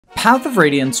Path of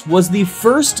Radiance was the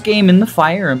first game in the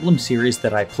Fire Emblem series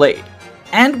that I played,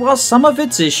 and while some of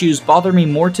its issues bother me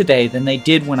more today than they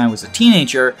did when I was a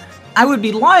teenager, I would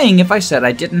be lying if I said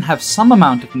I didn't have some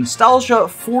amount of nostalgia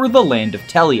for the land of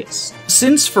Tellius.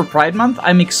 Since for Pride Month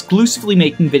I'm exclusively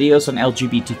making videos on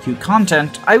LGBTQ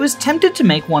content, I was tempted to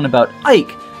make one about Ike,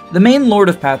 the main lord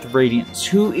of Path of Radiance,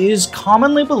 who is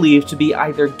commonly believed to be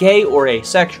either gay or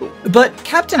asexual. But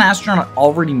Captain Astronaut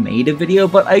already made a video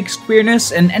about Ike's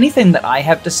queerness, and anything that I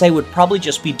have to say would probably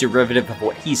just be derivative of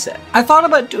what he said. I thought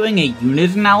about doing a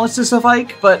unit analysis of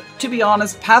Ike, but to be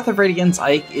honest, Path of Radiance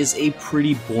Ike is a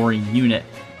pretty boring unit.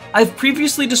 I've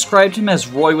previously described him as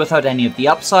Roy without any of the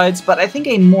upsides, but I think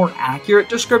a more accurate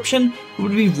description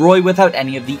would be Roy without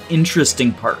any of the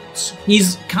interesting parts.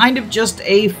 He's kind of just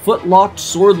a foot-locked,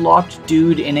 sword-locked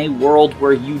dude in a world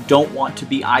where you don't want to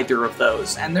be either of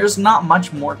those, and there's not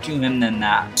much more to him than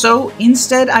that. So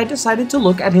instead, I decided to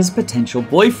look at his potential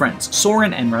boyfriends,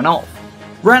 Soren and Ranulf.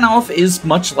 Ranulf is,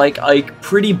 much like Ike,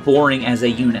 pretty boring as a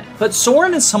unit, but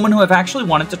Soren is someone who I've actually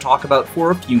wanted to talk about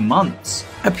for a few months,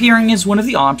 appearing as one of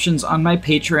the options on my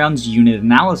Patreon's unit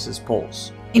analysis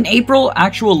polls. In April,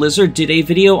 Actual Lizard did a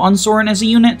video on Soren as a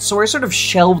unit, so I sort of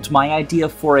shelved my idea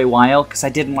for a while because I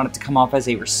didn't want it to come off as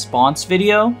a response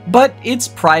video. But it's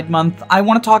Pride Month, I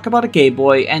want to talk about a gay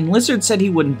boy, and Lizard said he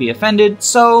wouldn't be offended,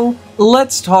 so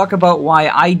let's talk about why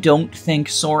I don't think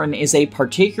Soren is a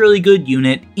particularly good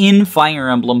unit in Fire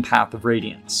Emblem Path of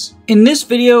Radiance. In this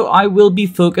video, I will be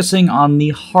focusing on the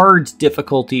hard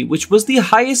difficulty, which was the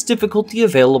highest difficulty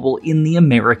available in the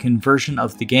American version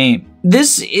of the game.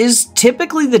 This is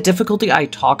typically the difficulty I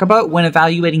talk about when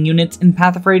evaluating units in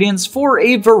Path of Radiance for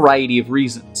a variety of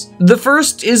reasons. The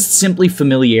first is simply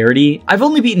familiarity. I've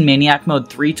only beaten Maniac Mode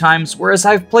 3 times, whereas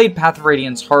I've played Path of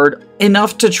Radiance hard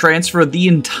enough to transfer the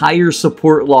entire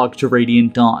support log to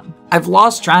Radiant Dawn. I've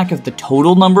lost track of the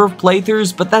total number of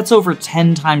playthroughs, but that's over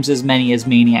 10 times as many as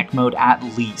Maniac Mode at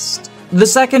least. The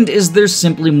second is there's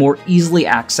simply more easily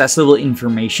accessible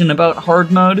information about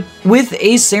hard mode, with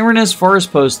a Serenus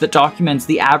Forest post that documents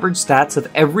the average stats of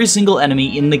every single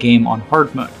enemy in the game on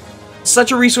hard mode.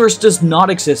 Such a resource does not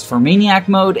exist for Maniac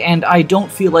Mode, and I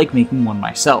don't feel like making one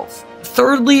myself.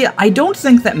 Thirdly, I don't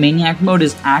think that Maniac Mode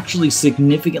is actually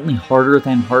significantly harder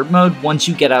than hard mode once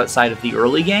you get outside of the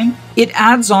early game. It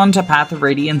adds on to Path of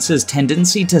Radiance's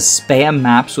tendency to spam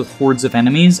maps with hordes of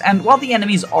enemies, and while the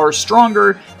enemies are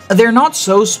stronger, they're not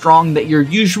so strong that your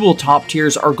usual top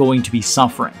tiers are going to be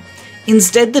suffering.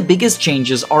 Instead, the biggest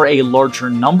changes are a larger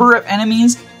number of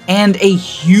enemies and a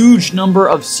huge number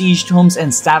of siege tomes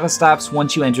and status staffs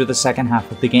once you enter the second half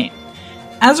of the game.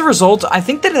 As a result, I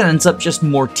think that it ends up just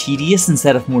more tedious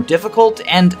instead of more difficult,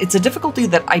 and it's a difficulty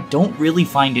that I don't really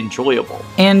find enjoyable.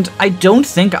 And I don't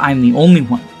think I'm the only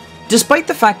one. Despite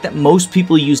the fact that most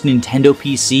people use Nintendo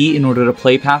PC in order to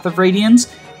play Path of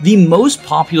Radiance, the most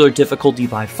popular difficulty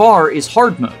by far is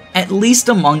hard mode, at least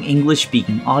among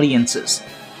English-speaking audiences.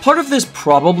 Part of this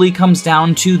probably comes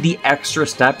down to the extra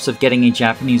steps of getting a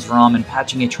Japanese ROM and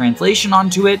patching a translation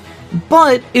onto it,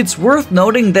 but it's worth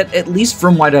noting that at least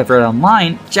from what I've read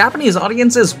online, Japanese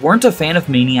audiences weren't a fan of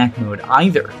Maniac Mode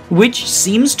either, which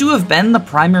seems to have been the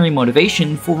primary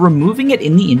motivation for removing it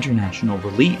in the international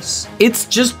release. It's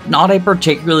just not a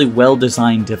particularly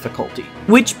well-designed difficulty.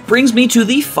 Which brings me to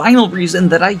the final reason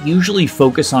that I usually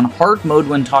focus on hard mode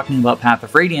when talking about Path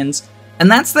of Radiance, and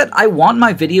that's that I want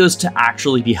my videos to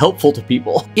actually be helpful to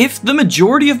people. If the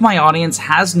majority of my audience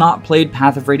has not played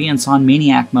Path of Radiance on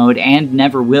Maniac Mode and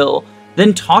never will,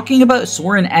 then talking about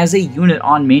Soren as a unit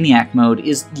on Maniac Mode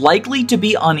is likely to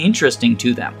be uninteresting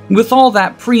to them. With all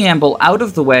that preamble out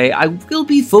of the way, I will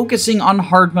be focusing on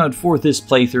hard mode for this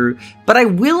playthrough, but I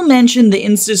will mention the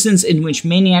instances in which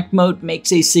Maniac Mode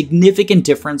makes a significant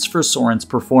difference for Soren's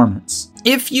performance.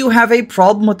 If you have a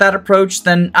problem with that approach,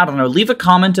 then, I don't know, leave a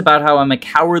comment about how I'm a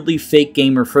cowardly fake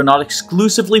gamer for not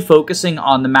exclusively focusing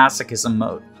on the masochism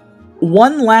mode.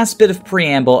 One last bit of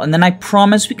preamble, and then I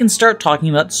promise we can start talking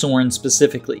about Soren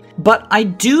specifically. But I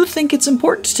do think it's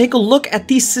important to take a look at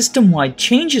the system-wide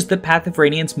changes that Path of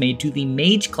Radiance made to the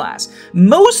mage class,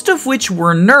 most of which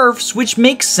were nerfs, which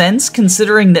makes sense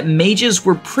considering that mages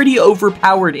were pretty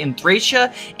overpowered in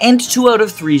Thracia and 2 out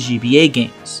of 3 GBA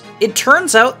games. It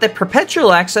turns out that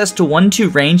perpetual access to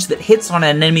 1-2 range that hits on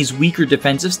an enemy's weaker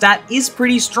defensive stat is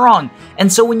pretty strong,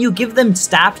 and so when you give them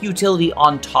staff utility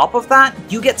on top of that,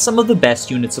 you get some of the best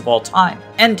units of all time.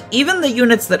 And even the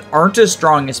units that aren't as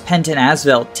strong as Pent and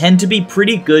Asvel tend to be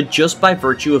pretty good just by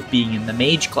virtue of being in the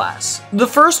mage class. The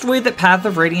first way that Path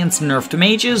of Radiance nerfed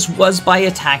mages was by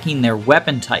attacking their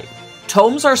weapon type.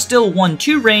 Tomes are still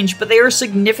 1-2 range, but they are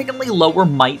significantly lower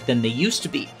might than they used to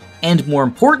be. and more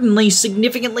importantly,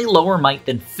 significantly lower might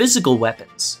than physical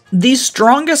weapons. The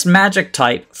strongest magic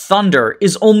type, Thunder,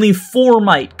 is only 4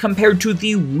 might compared to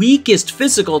the weakest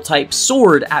physical type,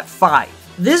 Sword, at 5.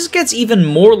 This gets even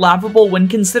more laughable when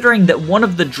considering that one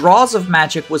of the draws of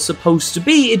magic was supposed to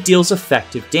be it deals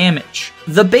effective damage.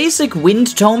 The basic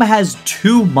Wind Tome has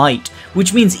 2 might,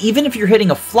 which means even if you're hitting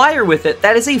a flyer with it,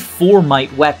 that is a 4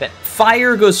 might weapon.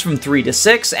 Fire goes from 3 to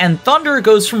 6, and Thunder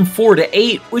goes from 4 to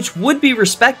 8, which would be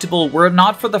respectable were it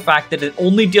not for the fact that it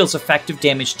only deals effective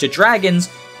damage to dragons,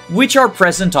 which are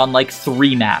present on like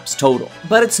 3 maps total.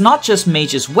 But it's not just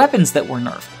mages' weapons that were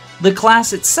nerfed. The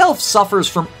class itself suffers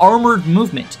from armored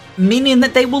movement, meaning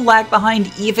that they will lag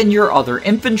behind even your other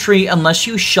infantry unless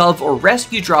you shove or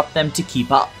rescue drop them to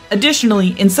keep up.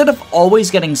 Additionally, instead of always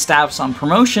getting staves on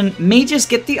promotion, mages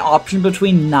get the option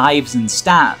between knives and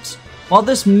staves. While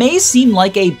this may seem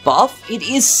like a buff, it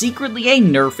is secretly a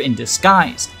nerf in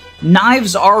disguise.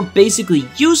 Knives are basically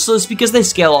useless because they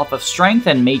scale off of strength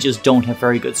and mages don't have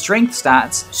very good strength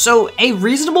stats, so a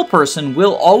reasonable person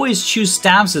will always choose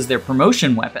staves as their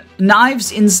promotion weapon.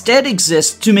 Knives instead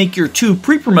exist to make your 2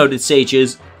 pre-promoted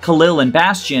sages, Khalil and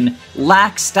Bastion,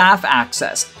 lack staff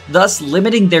access, thus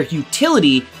limiting their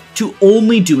utility to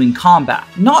only doing combat.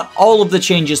 Not all of the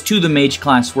changes to the mage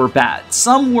class were bad,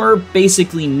 some were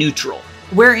basically neutral.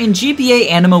 Where in GBA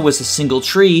Anima was a single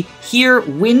tree, here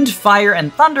Wind, Fire,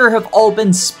 and Thunder have all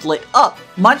been split up,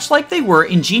 much like they were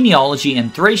in Genealogy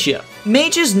and Thracia.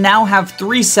 Mages now have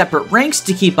 3 separate ranks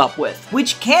to keep up with,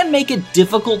 which can make it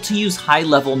difficult to use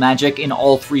high-level magic in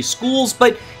all 3 schools,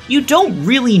 but you don't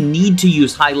really need to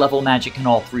use high-level magic in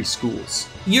all 3 schools.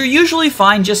 You're usually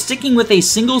fine just sticking with a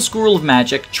single school of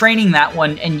magic, training that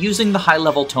one, and using the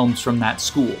high-level tomes from that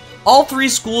school. All 3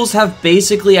 schools have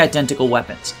basically identical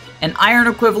weapons. An iron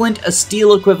equivalent, a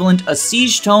steel equivalent, a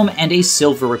siege tome, and a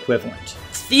silver equivalent.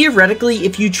 Theoretically,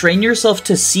 if you train yourself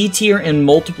to C tier in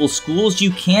multiple schools, you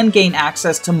can gain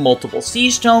access to multiple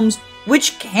siege tomes,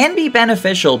 which can be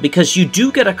beneficial because you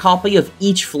do get a copy of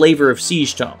each flavor of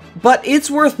siege tome. But it's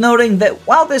worth noting that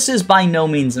while this is by no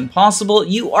means impossible,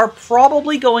 you are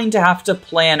probably going to have to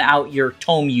plan out your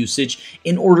tome usage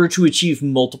in order to achieve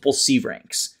multiple C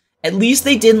ranks. At least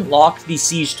they didn't lock the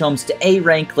siege tomes to A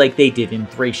rank like they did in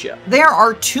Thracia. There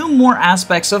are 2 more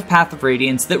aspects of Path of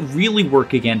Radiance that really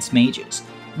work against mages.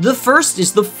 The first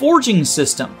is the forging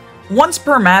system. Once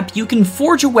per map, you can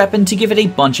forge a weapon to give it a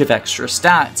bunch of extra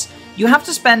stats. You have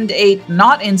to spend a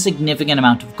not insignificant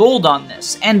amount of gold on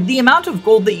this, and the amount of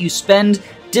gold that you spend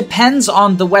depends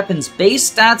on the weapon's base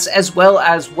stats as well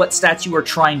as what stats you are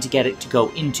trying to get it to go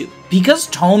into. Because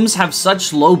tomes have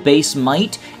such low base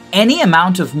might, any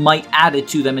amount of might added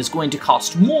to them is going to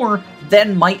cost more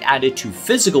than might added to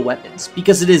physical weapons,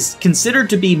 because it is considered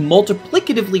to be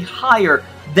multiplicatively higher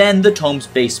than the tome's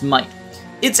base might.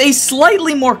 It's a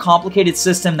slightly more complicated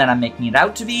system than I'm making it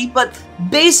out to be, but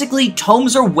basically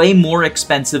tomes are way more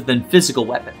expensive than physical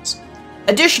weapons.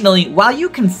 Additionally, while you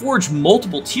can forge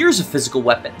multiple tiers of physical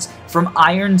weapons, from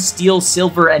iron, steel,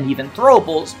 silver, and even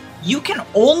throwables, you can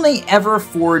only ever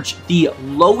forge the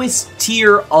lowest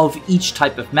tier of each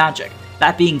type of magic,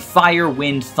 that being fire,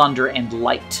 wind, thunder, and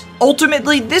light.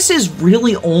 Ultimately, this is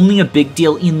really only a big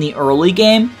deal in the early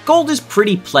game. Gold is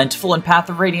pretty plentiful in Path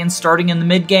of Radiance starting in the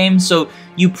mid-game, so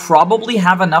you probably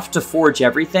have enough to forge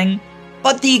everything.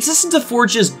 But the existence of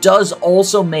forges does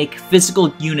also make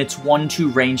physical units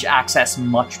 1-2 range access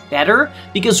much better,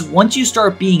 because once you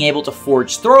start being able to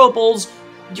forge throwables,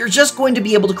 you're just going to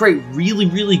be able to create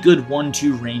really good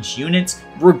 1-2 range units,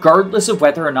 regardless of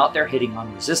whether or not they're hitting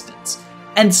on resistance.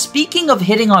 And speaking of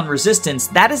hitting on resistance,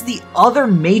 that is the other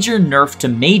major nerf to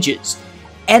mages.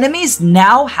 Enemies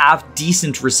now have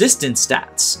decent resistance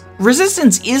stats.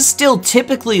 Resistance is still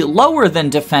typically lower than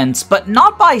defense, but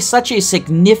not by such a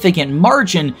significant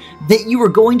margin that you are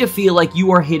going to feel like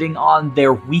you are hitting on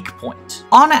their weak point.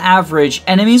 On average,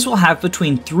 enemies will have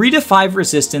between 3 to 5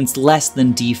 resistance less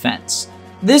than defense.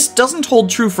 This doesn't hold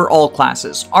true for all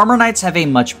classes. Armor Knights have a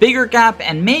much bigger gap,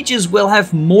 and mages will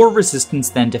have more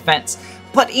resistance than defense.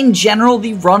 But in general,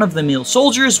 the run-of-the-mill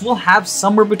soldiers will have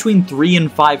somewhere between 3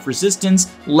 and 5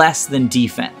 resistance less than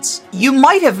defense. You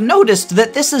might have noticed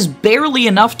that this is barely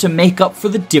enough to make up for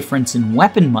the difference in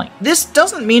weapon might. This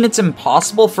doesn't mean it's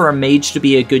impossible for a mage to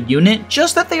be a good unit,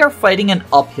 just that they are fighting an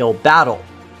uphill battle.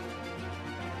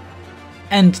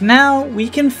 And now we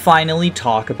can finally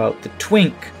talk about the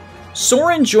Twink.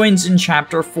 Soren joins in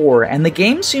Chapter 4, and the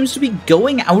game seems to be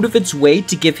going out of its way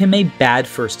to give him a bad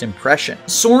first impression.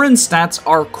 Soren's stats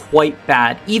are quite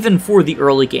bad, even for the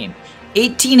early game.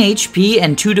 18 HP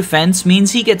and 2 defense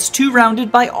means he gets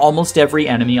 2-rounded by almost every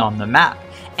enemy on the map.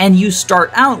 and you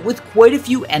start out with quite a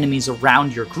few enemies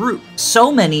around your group.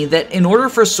 So many that in order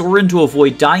for Soren to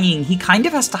avoid dying, he kind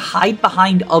of has to hide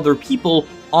behind other people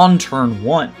on turn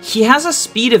 1. He has a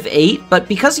speed of 8, but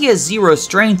because he has 0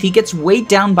 strength, he gets weighed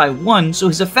down by 1, so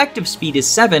his effective speed is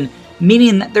 7,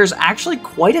 meaning that there's actually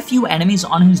quite a few enemies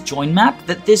on his join map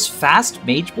that this fast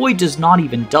mage boy does not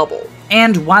even double.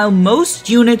 And while most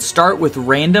units start with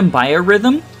random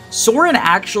biorhythm, Soren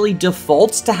actually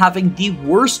defaults to having the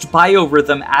worst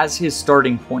biorhythm as his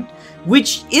starting point,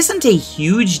 which isn't a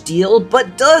huge deal,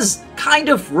 but does kind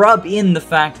of rub in the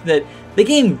fact that the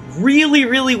game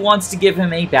really wants to give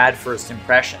him a bad first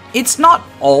impression. It's not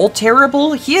all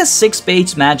terrible. He has 6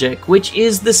 base magic, which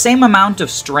is the same amount of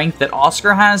strength that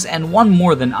Oscar has and 1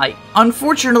 more than Ike.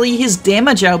 Unfortunately, his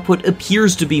damage output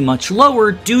appears to be much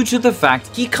lower due to the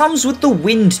fact he comes with the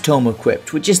Wind Tome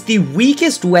equipped, which is the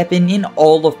weakest weapon in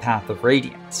all of Path of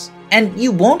Radiance. And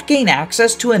you won't gain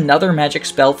access to another magic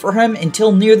spell for him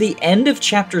until near the end of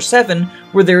Chapter 7,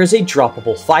 where there is a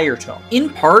droppable Fire Tome. In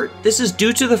part, this is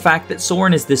due to the fact that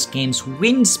Soren is this game's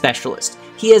Wind specialist.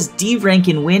 He has D rank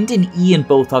in Wind and E in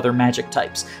both other magic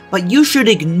types, but you should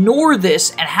ignore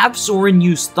this and have Soren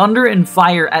use Thunder and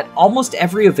Fire at almost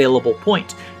every available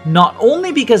point, not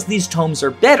only because these tomes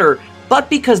are better, but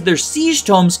because their siege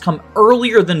tomes come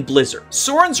earlier than Blizzard.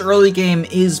 Soren's early game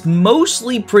is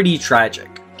mostly pretty tragic.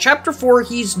 Chapter 4,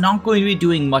 he's not going to be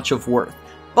doing much of worth,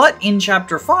 but in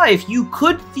Chapter 5, you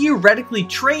could theoretically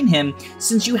train him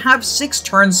since you have 6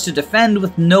 turns to defend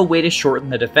with no way to shorten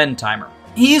the defend timer.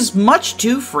 He's much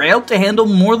too frail to handle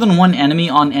more than 1 enemy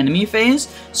on enemy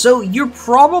phase, so you're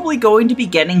probably going to be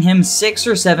getting him 6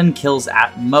 or 7 kills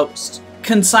at most,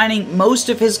 consigning most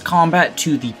of his combat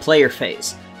to the player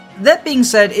phase. That being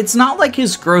said, it's not like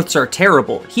his growths are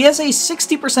terrible. He has a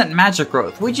 60% magic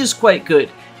growth, which is quite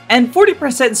good, and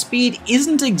 40% speed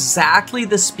isn't exactly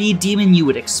the speed demon you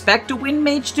would expect a Wind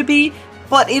Mage to be,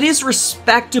 but it is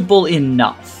respectable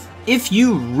enough. If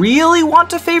you really want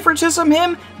to favoritism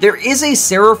him, there is a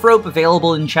Seraph Rope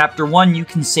available in Chapter 1 you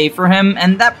can save for him,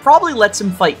 and that probably lets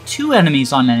him fight 2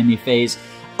 enemies on enemy phase,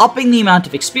 upping the amount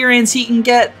of experience he can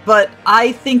get, but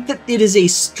I think that it is a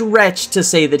stretch to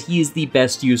say that he is the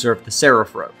best user of the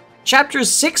Seraph Rope. Chapters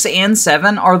 6 and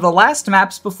 7 are the last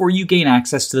maps before you gain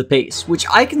access to the base, which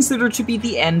I consider to be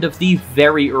the end of the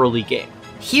very early game.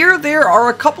 Here there are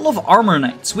a couple of armor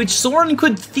knights, which Soren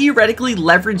could theoretically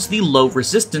leverage the low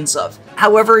resistance of.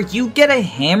 However, you get a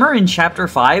hammer in Chapter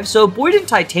 5, so Boyd and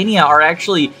Titania are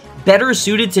actually better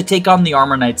suited to take on the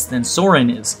armor knights than Soren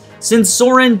is, since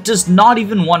Soren does not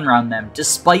even one-round them,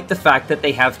 despite the fact that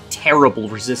they have terrible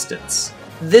resistance.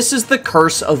 This is the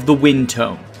curse of the Wind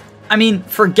Tome. I mean,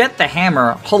 forget the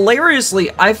hammer.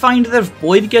 Hilariously, I find that if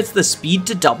Boyd gets the speed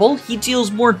to double, he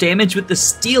deals more damage with the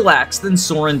Steel Axe than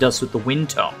Soren does with the Wind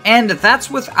Tome. And that's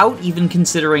without even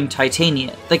considering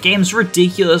Titania, the game's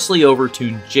ridiculously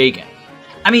overtuned Jagan.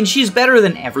 I mean, she's better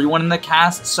than everyone in the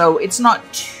cast, so it's not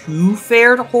too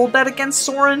fair to hold that against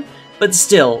Soren, but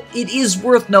still, it is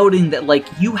worth noting that,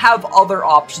 you have other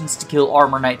options to kill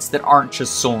armor knights that aren't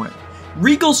just Soren.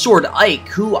 Regal Sword Ike,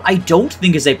 who I don't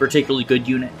think is a particularly good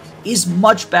unit, is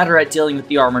much better at dealing with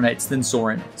the armor knights than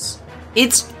Soren is.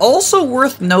 It's also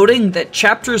worth noting that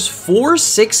chapters 4,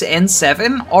 6, and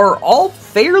 7 are all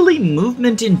fairly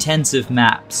movement-intensive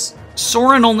maps.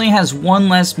 Soren only has 1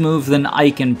 less move than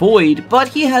Ike and Boyd, but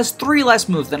he has 3 less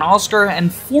move than Oscar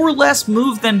and 4 less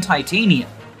move than Titania.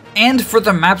 And for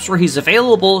the maps where he's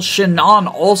available, Shannon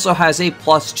also has a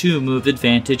 +2 move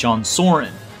advantage on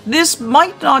Soren. This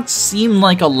might not seem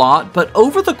like a lot, but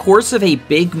over the course of a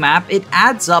big map, it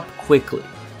adds up quickly.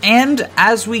 And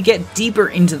as we get deeper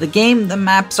into the game, the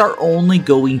maps are only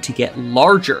going to get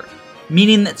larger,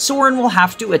 meaning that Soren will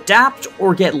have to adapt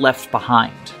or get left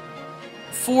behind.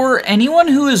 For anyone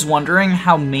who is wondering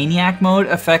how Maniac Mode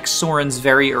affects Soren's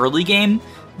very early game,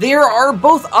 there are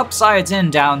both upsides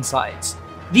and downsides.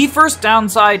 The first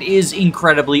downside is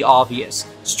incredibly obvious.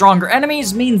 Stronger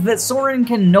enemies means that Soren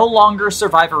can no longer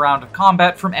survive a round of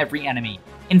combat from every enemy.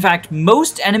 In fact,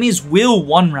 most enemies will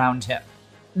one-round him.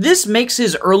 This makes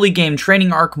his early game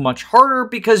training arc much harder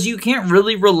because you can't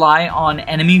really rely on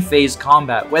enemy phase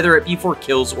combat, whether it be for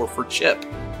kills or for chip.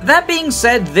 That being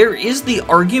said, there is the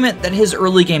argument that his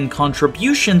early game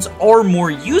contributions are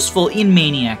more useful in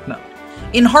Maniac Mode.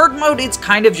 In Hard Mode, it's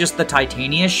kind of just the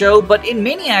Titania show, but in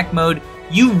Maniac Mode,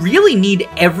 you really need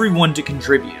everyone to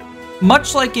contribute.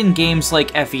 Much like in games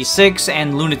like FE6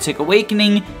 and Lunatic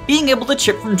Awakening, being able to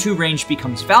chip from 2 range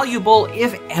becomes valuable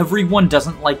if everyone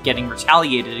doesn't like getting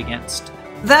retaliated against.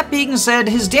 That being said,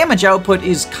 his damage output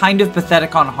is kind of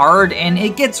pathetic on Hard, and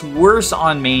it gets worse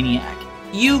on Maniac.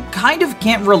 You kind of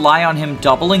can't rely on him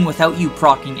doubling without you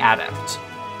proccing Adept.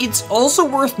 It's also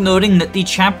worth noting that the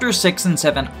Chapter 6 and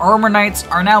 7 Armor Knights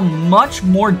are now much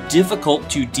more difficult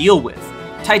to deal with.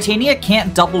 Titania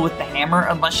can't double with the hammer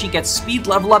unless she gets speed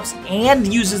level ups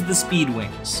and uses the speed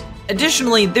wings.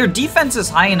 Additionally, their defense is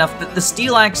high enough that the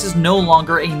steel axe is no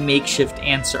longer a makeshift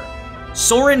answer.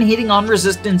 Soren hitting on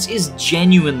resistance is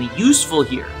genuinely useful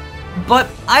here, but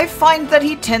I find that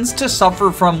he tends to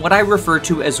suffer from what I refer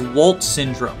to as Walt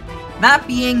syndrome. That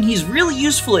being, he's really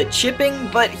useful at chipping,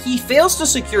 but he fails to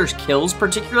secure kills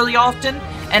particularly often,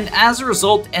 and as a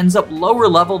result ends up lower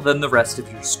level than the rest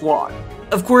of your squad.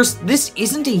 Of course, this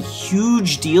isn't a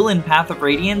huge deal in Path of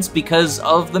Radiance because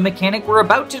of the mechanic we're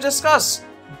about to discuss: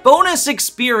 bonus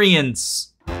experience!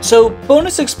 So,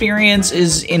 bonus experience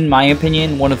is, in my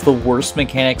opinion, one of the worst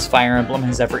mechanics Fire Emblem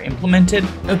has ever implemented,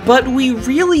 but we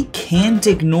really can't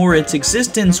ignore its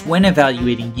existence when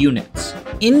evaluating units.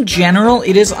 In general,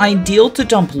 it is ideal to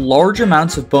dump large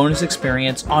amounts of bonus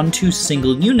experience onto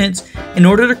single units in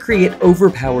order to create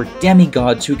overpowered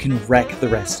demigods who can wreck the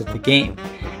rest of the game.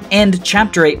 And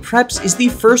Chapter 8 Preps is the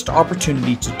first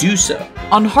opportunity to do so.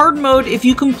 On hard mode, if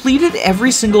you completed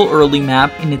every single early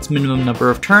map in its minimum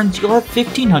number of turns, you'll have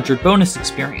 1500 bonus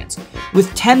experience,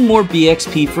 with 10 more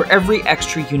BXP for every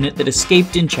extra unit that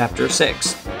escaped in Chapter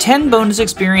 6. 10 bonus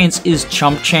experience is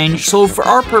chump change, so for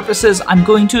our purposes, I'm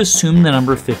going to assume the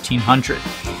number 1500.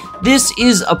 This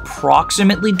is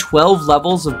approximately 12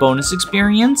 levels of bonus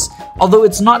experience, although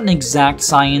it's not an exact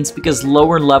science because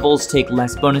lower levels take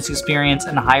less bonus experience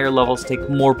and higher levels take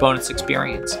more bonus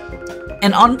experience.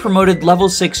 An unpromoted level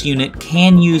 6 unit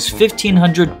can use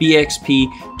 1500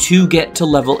 BXP to get to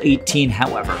level 18,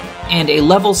 however, and a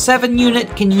level 7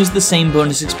 unit can use the same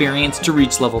bonus experience to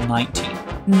reach level 19.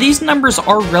 These numbers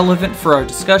are relevant for our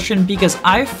discussion because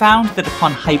I've found that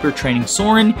upon hyper-training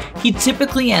Soren, he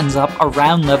typically ends up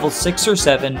around level 6 or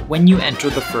 7 when you enter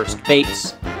the first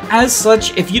base. As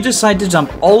such, if you decide to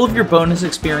dump all of your bonus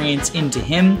experience into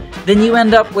him, then you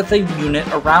end up with a unit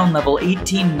around level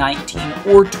 18, 19,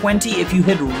 or 20 if you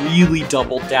had really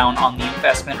doubled down on the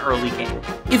investment early game.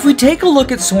 If we take a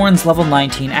look at Soren's level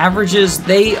 19 averages,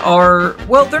 they are,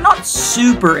 well, they're not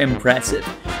super impressive.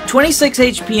 26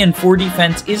 HP and 4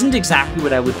 defense isn't exactly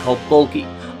what I would call bulky,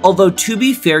 although to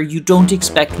be fair, you don't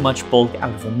expect much bulk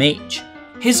out of a mage.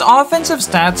 His offensive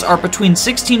stats are between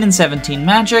 16 and 17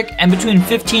 magic, and between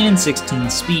 15 and 16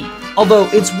 speed. Although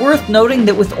it's worth noting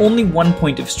that with only 1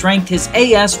 point of strength, his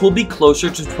AS will be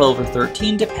closer to 12 or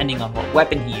 13 depending on what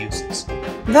weapon he uses.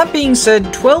 That being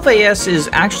said, 12 AS is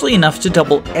actually enough to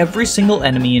double every single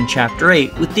enemy in Chapter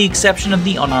 8, with the exception of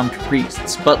the unarmed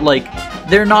priests, but like,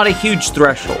 they're not a huge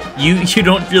threshold. You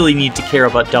don't really need to care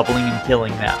about doubling and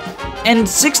killing them. And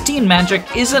 16 magic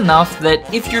is enough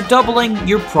that if you're doubling,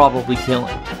 you're probably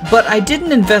killing. But I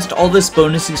didn't invest all this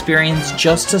bonus experience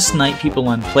just to snipe people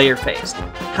on player phase.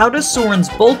 How does Soren's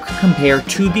bulk compare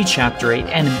to the Chapter 8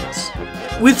 enemies?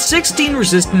 With 16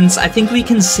 resistance, I think we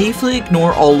can safely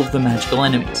ignore all of the magical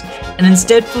enemies, and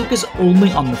instead focus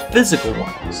only on the physical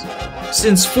ones,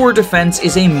 since 4 defense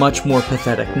is a much more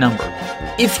pathetic number.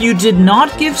 If you did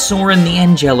not give Soren the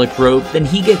Angelic Robe, then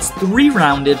he gets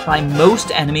 3-rounded by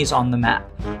most enemies on the map,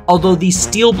 although the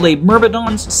Steel Blade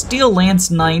Myrmidons, Steel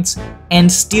Lance Knights,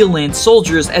 and Steel Lance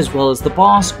Soldiers, as well as the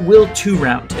boss, will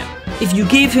 2-round him. If you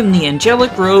gave him the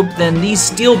Angelic Robe, then these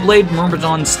Steel Blade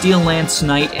Myrmidon, Steel Lance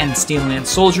Knight, and Steel Lance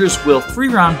Soldiers will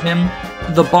 3-round him,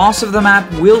 the boss of the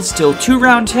map will still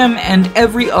 2-round him, and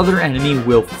every other enemy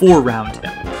will 4-round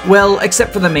him. Well,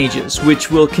 except for the mages,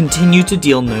 which will continue to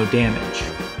deal no damage.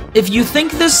 If you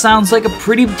think this sounds like a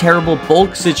pretty terrible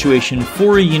bulk situation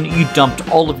for a unit you dumped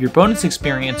all of your bonus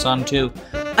experience onto,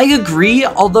 I agree,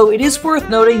 although it is worth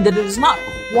noting that it is not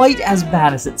quite as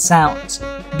bad as it sounds.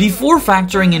 Before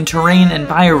factoring in terrain and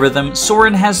biorhythm,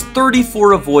 Soren has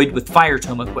 34 Avoid with Fire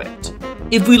Tome equipped.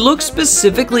 If we look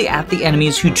specifically at the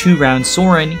enemies who 2-round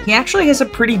Soren, he actually has a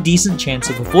pretty decent chance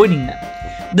of avoiding them.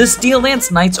 The Steel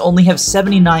Lance Knights only have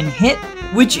 79 hit,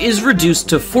 which is reduced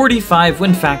to 45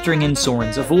 when factoring in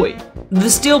Soren's Avoid. The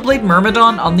Steel Blade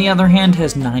Myrmidon, on the other hand,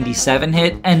 has 97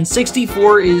 hit, and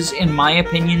 64 is, in my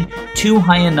opinion, too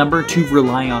high a number to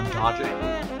rely on dodging.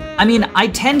 I mean, I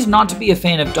tend not to be a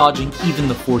fan of dodging even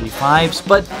the 45s,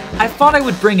 but I thought I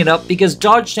would bring it up because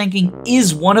dodge tanking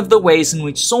is one of the ways in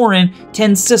which Soren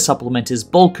tends to supplement his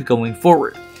bulk going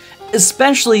forward.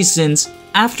 Especially since,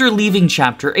 after leaving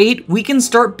Chapter 8, we can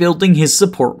start building his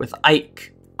support with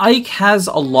Ike. Ike has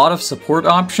a lot of support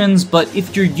options, but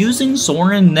if you're using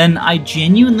Soren, then I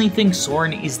genuinely think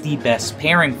Soren is the best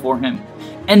pairing for him,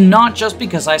 and not just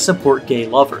because I support gay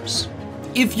lovers.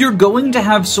 If you're going to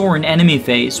have Soren enemy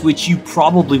face, which you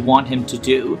probably want him to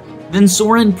do, then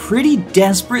Soren pretty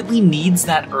desperately needs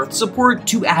that earth support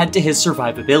to add to his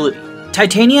survivability.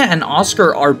 Titania and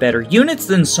Oscar are better units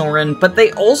than Soren, but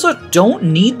they also don't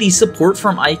need the support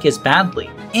from Ike as badly.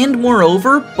 And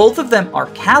moreover, both of them are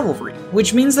cavalry,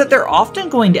 which means that they're often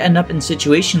going to end up in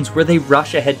situations where they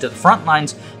rush ahead to the front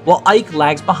lines while Ike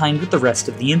lags behind with the rest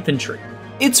of the infantry.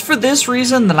 It's for this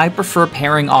reason that I prefer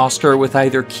pairing Oscar with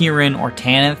either Kieran or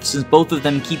Tanith, since both of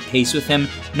them keep pace with him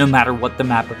no matter what the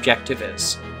map objective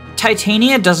is.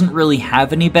 Titania doesn't really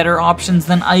have any better options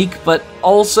than Ike, but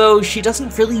also she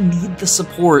doesn't really need the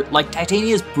support, like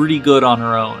Titania's pretty good on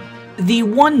her own. The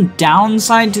one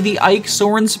downside to the Ike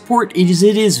Soren support is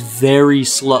it is very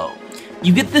slow.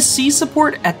 You get the C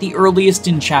support at the earliest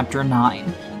in Chapter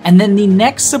 9, and then the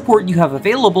next support you have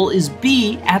available is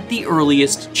B at the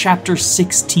earliest, Chapter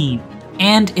 16.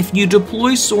 And if you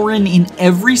deploy Soren in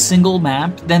every single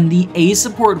map, then the A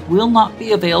support will not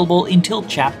be available until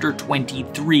Chapter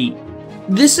 23.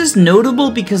 This is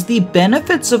notable because the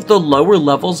benefits of the lower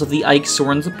levels of the Ike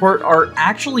Soren support are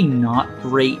actually not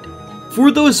great.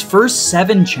 For those first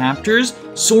 7 chapters,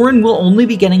 Soren will only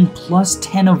be getting plus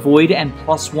 10 avoid and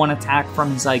plus 1 attack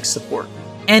from his Ike support.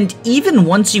 And even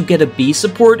once you get a B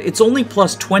support, it's only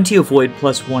plus 20 avoid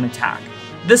plus 1 attack.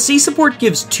 The C support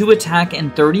gives 2 attack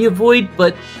and 30 avoid,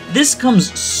 but this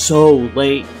comes so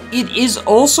late. It is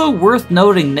also worth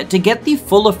noting that to get the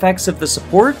full effects of the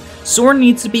support, Soren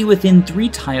needs to be within 3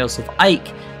 tiles of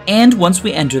Ike, and once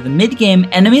we enter the mid-game,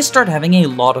 enemies start having a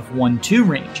lot of 1-2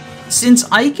 range.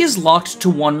 Since Ike is locked to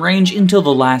 1 range until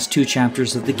the last 2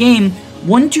 chapters of the game,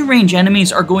 1-2 range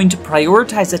enemies are going to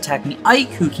prioritize attacking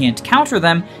Ike, who can't counter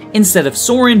them, instead of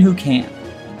Soren, who can.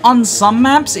 On some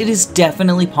maps, it is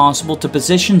definitely possible to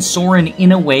position Soren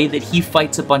in a way that he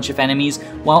fights a bunch of enemies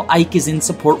while Ike is in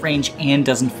support range and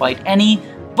doesn't fight any,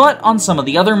 but on some of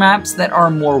the other maps that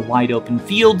are more wide open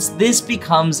fields, this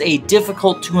becomes a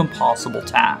difficult to impossible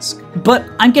task. But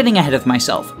I'm getting ahead of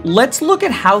myself. Let's look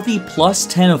at how the plus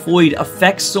 10 avoid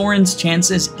affects Soren's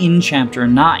chances in Chapter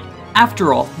 9.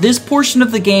 After all, this portion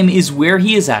of the game is where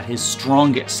he is at his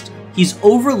strongest. He's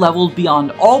over-leveled beyond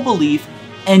all belief,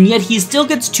 and yet he still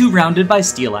gets 2-rounded by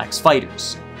Steel Axe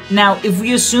fighters. Now, if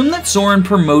we assume that Soren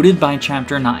promoted by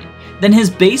Chapter 9, then his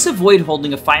base avoid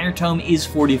holding a Fire Tome is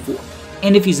 44,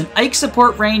 and if he's in Ike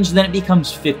support range, then it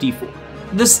becomes 54.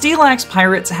 The Steel Axe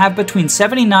pirates have between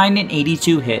 79 and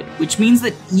 82 hit, which means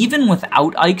that even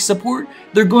without Ike support,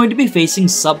 they're going to be facing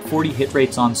sub 40 hit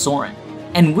rates on Soren,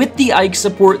 and with the Ike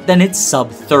support, then it's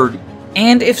sub 30.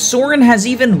 And if Soren has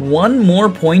even 1 more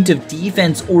point of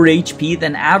defense or HP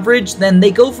than average, then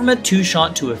they go from a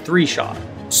 2-shot to a 3-shot.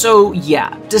 So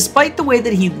yeah, despite the way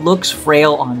that he looks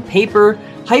frail on paper,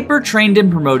 hyper-trained and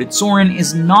promoted Soren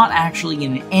is not actually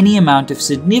in any amount of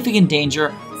significant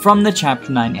danger from the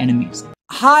Chapter 9 enemies.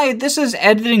 Hi, this is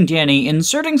Editing Danny,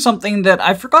 inserting something that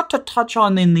I forgot to touch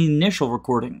on in the initial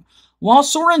recording. While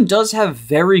Soren does have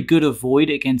very good avoid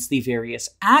against the various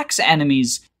axe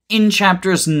enemies in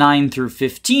chapters 9 through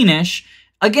 15-ish,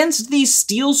 against the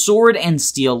Steel Sword and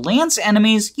Steel Lance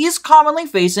enemies, he is commonly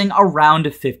facing around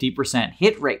a 50%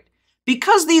 hit rate.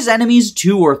 Because these enemies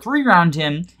 2 or 3 round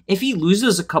him, if he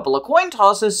loses a couple of coin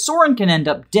tosses, Soren can end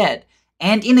up dead,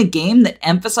 and in a game that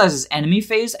emphasizes enemy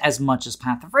phase as much as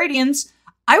Path of Radiance,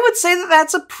 I would say that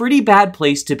that's a pretty bad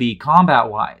place to be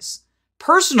combat-wise.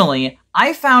 Personally,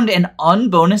 I found an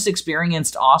unbonus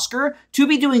experienced Oscar to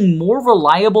be doing more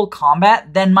reliable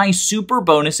combat than my super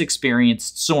bonus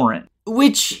experienced Soren,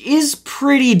 which is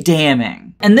pretty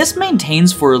damning. And this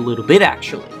maintains for a little bit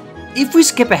actually. If we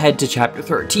skip ahead to Chapter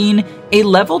 13, a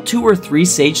level 2 or 3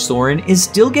 Sage Soren is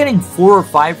still getting 4 or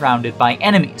 5 rounded by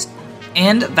enemies,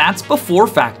 and that's before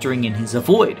factoring in his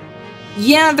avoid.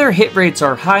 Yeah, their hit rates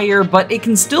are higher, but it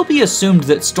can still be assumed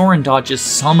that Soren dodges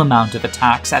some amount of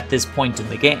attacks at this point in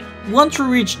the game. Once we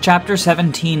reach Chapter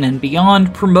 17 and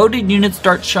beyond, promoted units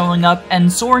start showing up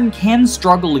and Soren can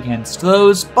struggle against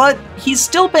those, but he's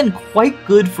still been quite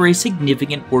good for a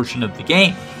significant portion of the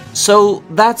game. So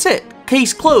that's it.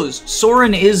 Case closed.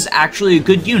 Soren is actually a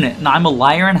good unit, and I'm a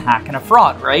liar and a hack and a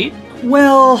fraud, right?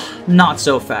 Well, not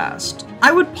so fast.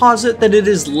 I would posit that it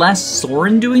is less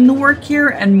Soren doing the work here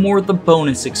and more the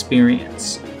bonus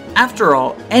experience. After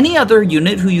all, any other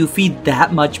unit who you feed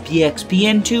that much PXP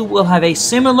into will have a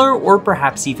similar or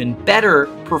perhaps even better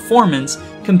performance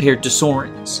compared to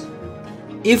Soren's.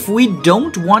 If we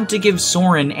don't want to give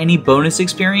Soren any bonus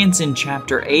experience in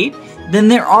Chapter 8, then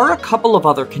there are a couple of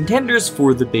other contenders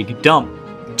for the big dump.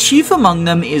 Chief among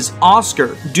them is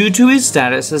Oscar, due to his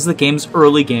status as the game's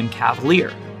early game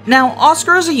Cavalier. Now,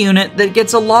 Oscar is a unit that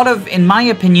gets a lot of, in my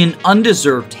opinion,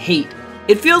 undeserved hate.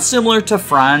 It feels similar to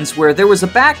Franz, where there was a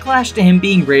backlash to him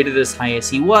being rated as high as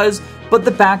he was, but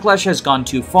the backlash has gone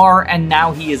too far and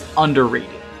now he is underrated.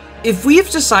 If we've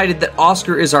decided that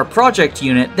Oscar is our project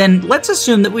unit, then let's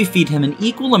assume that we feed him an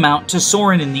equal amount to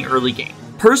Soren in the early game.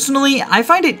 Personally, I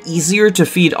find it easier to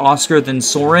feed Oscar than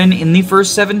Soren in the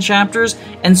first 7 chapters,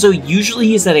 and so usually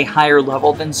he's at a higher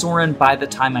level than Soren by the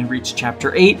time I reach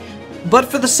chapter 8,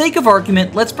 but for the sake of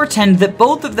argument, let's pretend that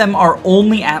both of them are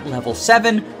only at level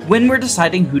 7 when we're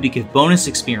deciding who to give bonus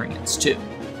experience to.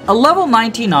 A level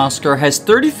 19 Oscar has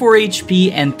 34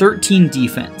 HP and 13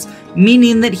 defense,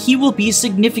 meaning that he will be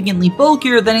significantly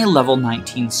bulkier than a level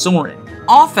 19 Soren.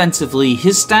 Offensively,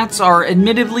 his stats are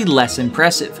admittedly less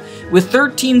impressive, with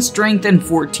 13 strength and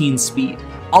 14 speed.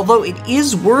 Although it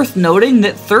is worth noting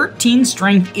that 13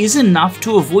 strength is enough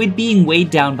to avoid being weighed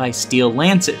down by steel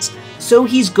lances, so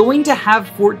he's going to have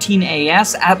 14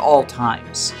 AS at all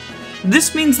times.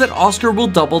 This means that Oscar will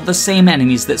double the same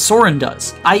enemies that Soren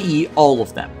does, i.e. all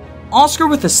of them. Oscar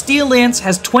with a steel lance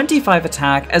has 25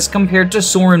 attack as compared to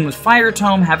Soren with fire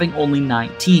tome having only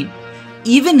 19.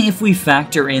 Even if we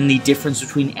factor in the difference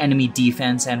between enemy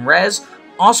defense and res,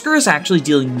 Oscar is actually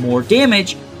dealing more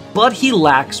damage, but he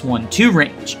lacks 1-2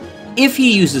 range. If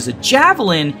he uses a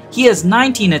javelin, he has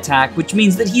 19 attack, which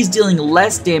means that he's dealing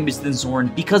less damage than Soren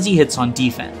because he hits on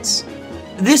defense.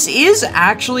 This is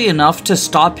actually enough to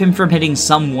stop him from hitting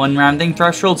some 1-rounding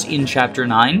thresholds in Chapter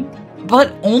 9,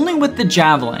 but only with the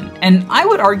javelin, and I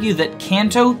would argue that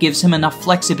Canto gives him enough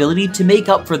flexibility to make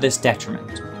up for this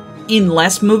detriment. In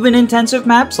less movement-intensive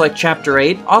maps like Chapter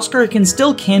 8, Oscar can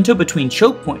still Canto between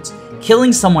choke points,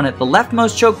 killing someone at the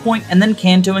leftmost choke point and then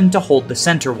Cantoing to hold the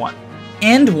center one.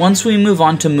 And once we move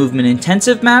on to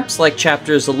movement-intensive maps like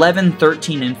Chapters 11,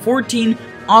 13, and 14,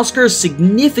 Oscar's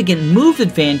significant move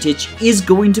advantage is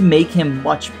going to make him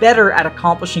much better at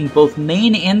accomplishing both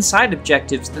main and side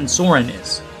objectives than Soren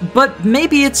is. But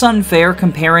maybe it's unfair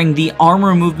comparing the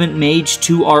armor movement mage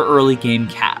to our early game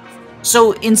Cav.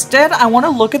 So instead, I want to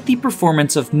look at the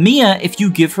performance of Mia if you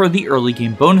give her the early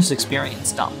game bonus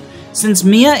experience dump, since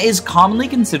Mia is commonly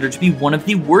considered to be one of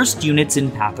the worst units in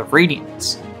Path of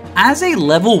Radiance. As a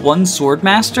level 1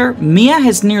 Swordmaster, Mia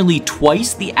has nearly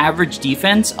twice the average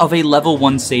defense of a level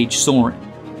 1 Sage Soren.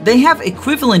 They have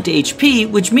equivalent HP,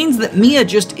 which means that Mia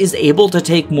just is able to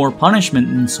take more punishment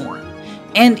than Soren.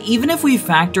 And even if we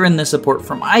factor in the support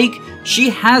from Ike, she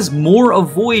has more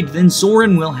avoid than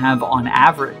Soren will have on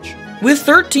average. With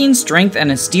 13 strength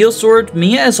and a steel sword,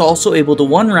 Mia is also able to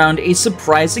one-round a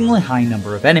surprisingly high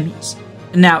number of enemies.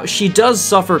 Now, she does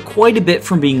suffer quite a bit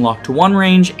from being locked to 1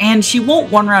 range, and she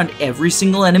won't one-round every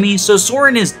single enemy, so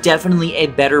Soren is definitely a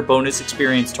better bonus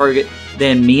experience target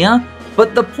than Mia,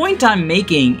 but the point I'm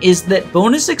making is that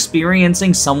bonus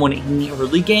experiencing someone in the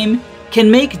early game can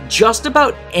make just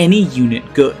about any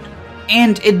unit good.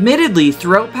 And admittedly,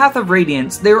 throughout Path of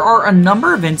Radiance, there are a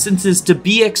number of instances to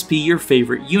BXP your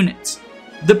favorite units.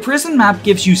 The prison map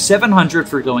gives you 700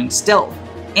 for going stealth,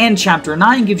 and Chapter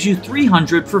 9 gives you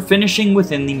 300 for finishing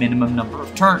within the minimum number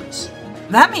of turns.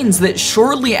 That means that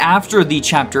shortly after the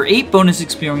Chapter 8 bonus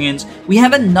experience, we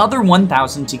have another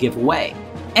 1000 to give away.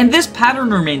 And this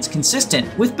pattern remains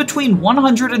consistent, with between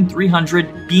 100 and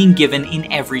 300 being given in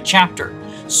every chapter.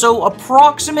 So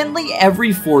approximately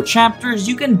every 4 chapters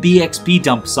you can BXP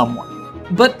dump someone.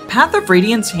 But Path of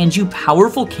Radiance hands you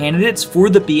powerful candidates for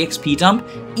the BXP dump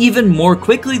even more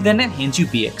quickly than it hands you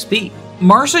BXP.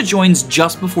 Marcia joins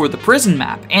just before the prison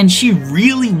map, and she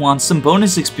really wants some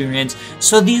bonus experience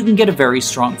so that you can get a very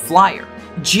strong flyer.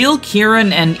 Jill,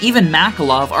 Kieran, and even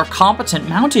Makalov are competent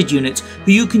mounted units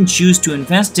who you can choose to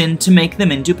invest in to make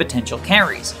them into potential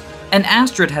carries. And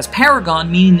Astrid has Paragon,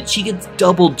 meaning that she gets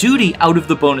double duty out of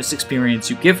the bonus experience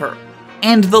you give her.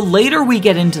 And the later we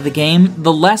get into the game,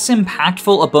 the less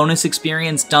impactful a bonus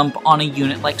experience dump on a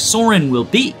unit like Soren will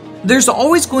be. There's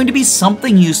always going to be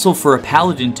something useful for a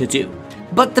paladin to do.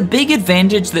 But the big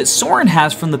advantage that Soren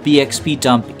has from the BXP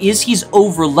dump is he's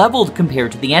over-leveled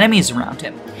compared to the enemies around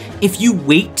him. If you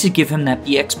wait to give him that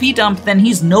BXP dump, then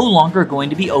he's no longer going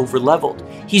to be over-leveled.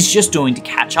 He's just going to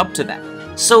catch up to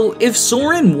them. So if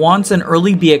Soren wants an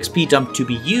early BXP dump to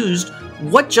be used,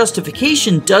 what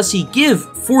justification does he give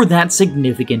for that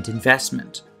significant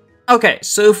investment? Okay,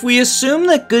 so if we assume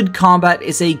that good combat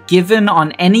is a given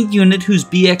on any unit who's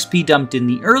BXP dumped in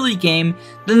the early game,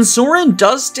 then Soren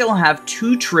does still have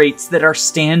 2 traits that are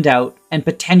standout and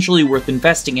potentially worth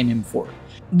investing in him for.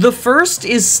 The first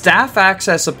is staff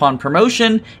access upon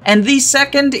promotion, and the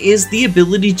second is the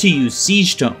ability to use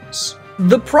siege tomes.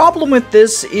 The problem with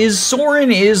this is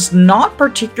Soren is not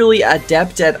particularly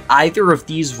adept at either of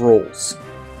these roles.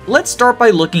 Let's start by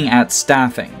looking at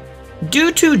staffing.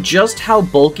 Due to just how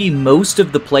bulky most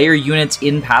of the player units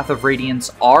in Path of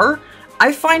Radiance are,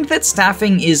 I find that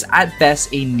staffing is at best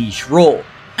a niche role.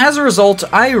 As a result,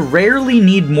 I rarely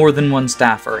need more than one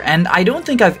staffer, and I don't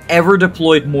think I've ever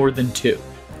deployed more than 2.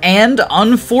 And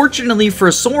unfortunately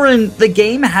for Soren, the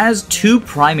game has 2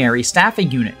 primary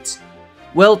staffing units.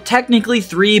 Well, technically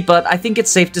 3, but I think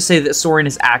it's safe to say that Soren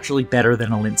is actually better than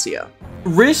Alincia.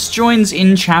 Rhys joins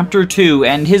in Chapter 2,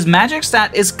 and his magic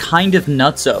stat is kind of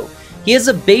nutso. He has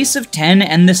a base of 10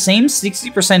 and the same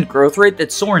 60% growth rate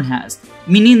that Soren has,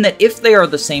 meaning that if they are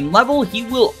the same level, he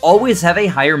will always have a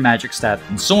higher magic stat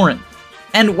than Soren.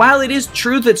 And while it is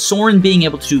true that Soren being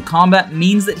able to do combat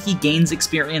means that he gains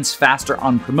experience faster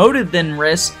unpromoted than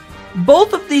Rhys,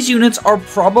 both of these units are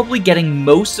probably getting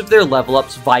most of their level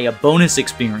ups via bonus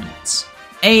experience.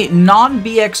 A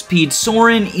non-BXP'd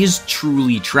Soren is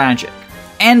truly tragic.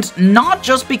 And not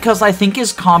just because I think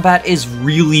his combat is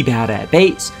really bad at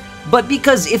base, but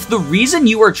because if the reason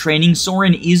you are training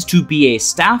Soren is to be a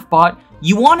staff bot,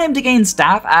 you want him to gain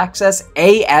staff access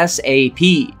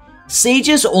ASAP.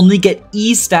 Sages only get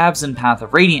E-staffs in Path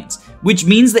of Radiance, which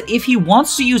means that if he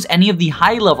wants to use any of the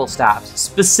high-level staffs,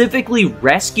 specifically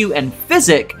Rescue and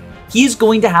Physic, he's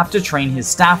going to have to train his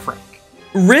staff rank.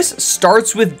 Rhys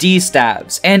starts with D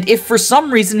staffs, and if for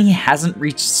some reason he hasn't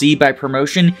reached C by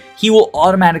promotion, he will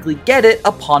automatically get it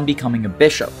upon becoming a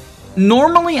bishop.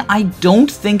 Normally, I don't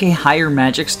think a higher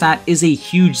magic stat is a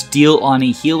huge deal on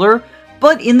a healer,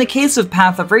 but in the case of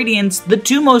Path of Radiance, the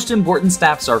 2 most important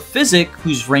staffs are Physic,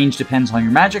 whose range depends on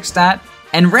your magic stat,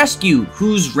 and Rescue,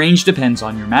 whose range depends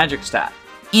on your magic stat.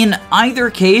 In either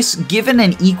case, given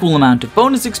an equal amount of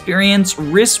bonus experience,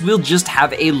 Rhys will just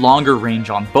have a longer range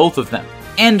on both of them.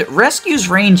 And Rescue's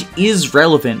range is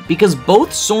relevant because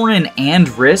both Soren and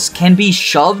Rhys can be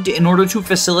shoved in order to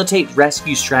facilitate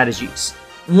rescue strategies.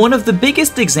 One of the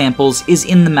biggest examples is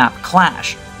in the map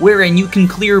Clash, wherein you can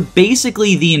clear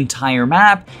basically the entire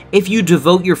map if you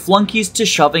devote your flunkies to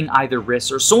shoving either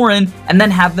Rhys or Soren, and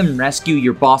then have them rescue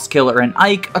your boss killer and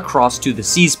Ike across to the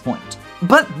seize point.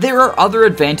 But there are other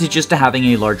advantages to having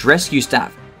a large rescue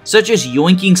staff, such as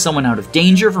yoinking someone out of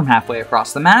danger from halfway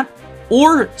across the map,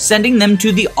 or sending them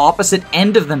to the opposite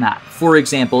end of the map. For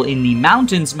example, in the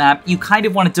mountains map, you kind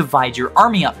of want to divide your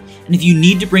army up, and if you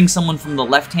need to bring someone from the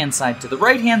left-hand side to the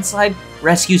right-hand side,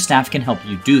 rescue staff can help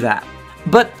you do that.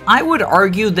 But I would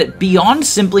argue that beyond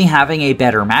simply having a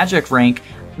better magic rank,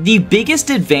 the biggest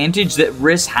advantage that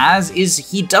Rhys has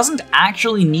is he doesn't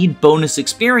actually need bonus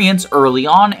experience early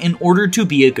on in order to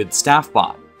be a good staff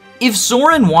bot. If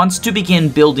Soren wants to begin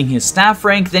building his staff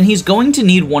rank, then he's going to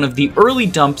need one of the early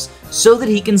dumps so that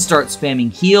he can start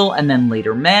spamming heal and then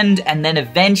later mend and then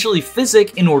eventually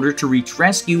physic in order to reach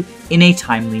rescue in a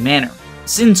timely manner.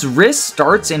 Since Rhys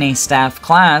starts in a staff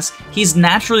class, he's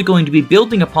naturally going to be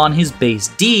building upon his base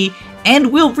D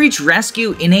and will reach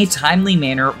rescue in a timely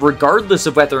manner regardless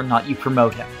of whether or not you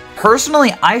promote him.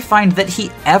 Personally, I find that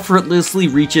he effortlessly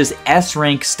reaches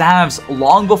S-rank staffs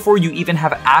long before you even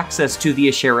have access to the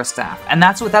Ashera staff, and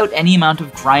that's without any amount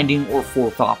of grinding or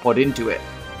forethought put into it.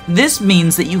 This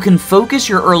means that you can focus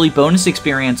your early bonus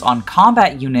experience on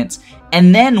combat units,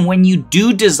 and then when you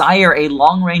do desire a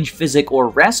long-range physic or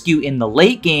rescue in the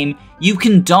late game, you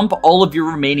can dump all of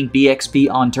your remaining BXP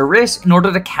onto Rhys in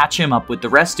order to catch him up with the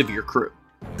rest of your crew.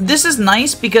 This is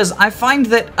nice because I find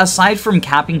that aside from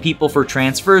capping people for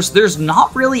transfers, there's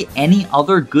not really any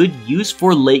other good use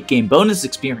for late game bonus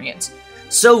experience.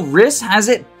 So Rhys has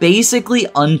it basically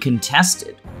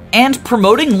uncontested. And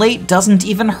promoting late doesn't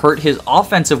even hurt his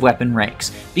offensive weapon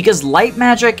ranks, because light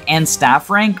magic and staff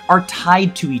rank are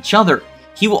tied to each other.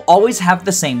 He will always have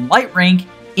the same light rank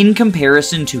in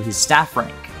comparison to his staff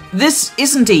rank. This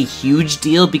isn't a huge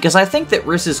deal because I think that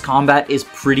Rhys's combat is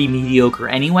pretty mediocre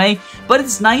anyway, but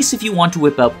it's nice if you want to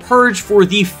whip out Purge for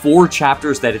the 4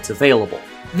 chapters that it's available.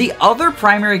 The other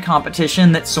primary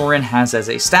competition that Soren has as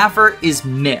a staffer is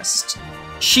Mist.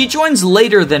 She joins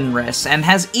later than Rhys and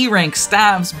has E-rank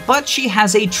staffs, but she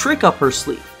has a trick up her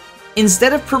sleeve.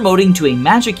 Instead of promoting to a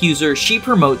magic user, she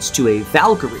promotes to a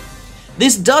Valkyrie.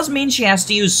 This does mean she has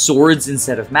to use swords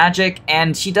instead of magic,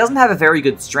 and she doesn't have a very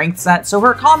good strength stat, so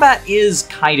her combat is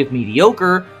kind of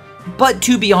mediocre, but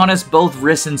to be honest, both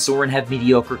Rhys and Soren have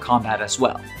mediocre combat as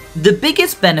well. The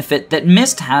biggest benefit that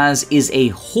Mist has is a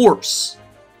horse.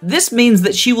 This means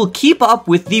that she will keep up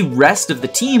with the rest of the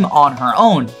team on her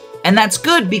own, and that's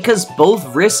good because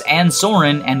both Rhys and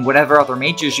Soren and whatever other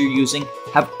mages you're using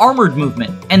have armored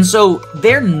movement, and so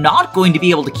they're not going to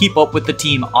be able to keep up with the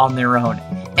team on their own.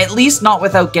 At least not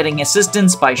without getting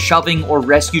assistance by shoving or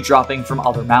rescue dropping from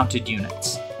other mounted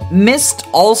units. Mist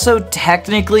also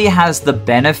technically has the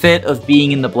benefit of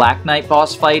being in the Black Knight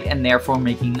boss fight and therefore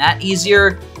making that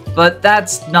easier, but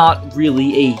that's not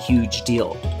really a huge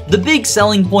deal. The big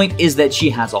selling point is that she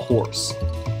has a horse.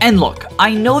 And look,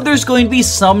 I know there's going to be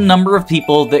some number of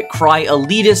people that cry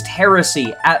elitist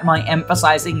heresy at my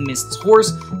emphasizing Mist's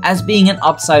horse as being an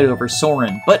upside over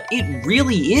Soren, but it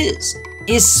really is.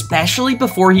 Especially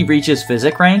before he reaches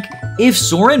Physic rank, if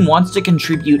Soren wants to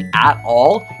contribute at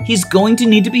all, he's going to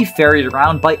need to be ferried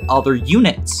around by other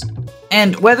units.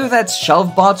 And whether that's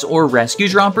shove bots or rescue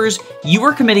droppers, you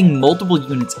are committing multiple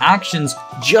units' actions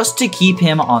just to keep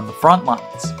him on the front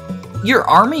lines. Your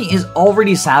army is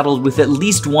already saddled with at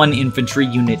least one infantry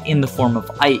unit in the form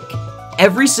of Ike.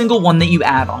 Every single one that you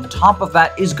add on top of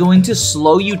that is going to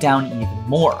slow you down even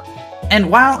more. And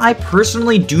while I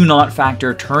personally do not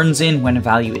factor turns in when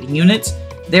evaluating units,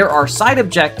 there are side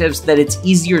objectives that it's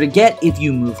easier to get if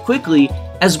you move quickly,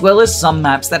 as well as some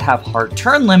maps that have hard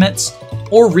turn limits,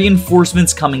 or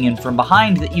reinforcements coming in from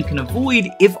behind that you can avoid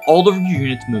if all of your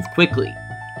units move quickly.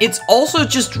 It's also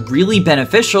just really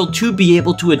beneficial to be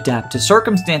able to adapt to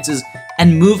circumstances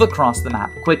and move across the map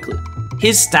quickly.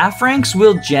 His staff ranks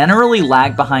will generally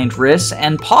lag behind Riss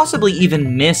and possibly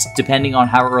even miss depending on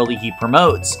how early he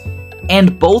promotes.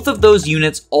 And both of those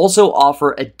units also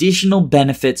offer additional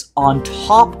benefits on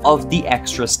top of the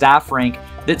extra staff rank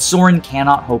that Soren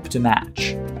cannot hope to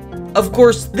match. Of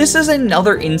course, this is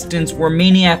another instance where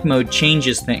Maniac Mode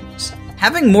changes things.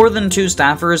 Having more than 2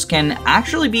 staffers can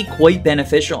actually be quite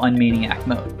beneficial on Maniac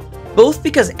Mode, both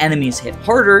because enemies hit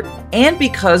harder and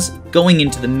because, going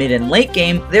into the mid and late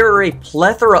game, there are a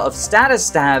plethora of status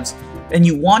stabs and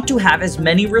you want to have as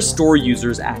many restore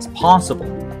users as possible.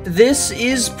 This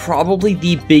is probably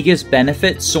the biggest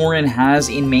benefit Soren has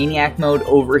in Maniac Mode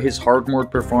over his hard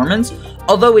mode performance,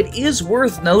 although it is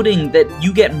worth noting that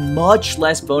you get much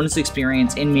less bonus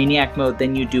experience in Maniac Mode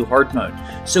than you do hard mode,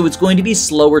 so it's going to be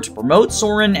slower to promote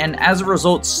Soren and as a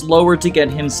result slower to get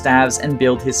him stabs and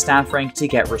build his staff rank to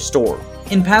get restore.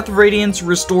 In Path of Radiance,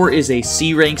 Restore is a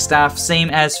C rank staff,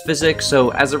 same as Physic, so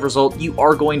as a result you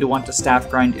are going to want to staff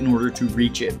grind in order to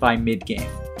reach it by mid game.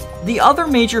 The other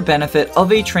major benefit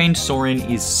of a trained Soren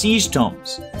is Siege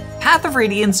Tomes. Path of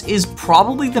Radiance is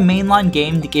probably the mainline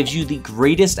game that gives you the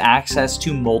greatest access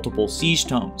to multiple Siege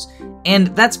Tomes, and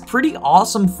that's pretty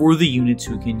awesome for the units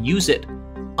who can use it.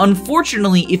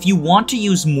 Unfortunately, if you want to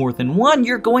use more than one,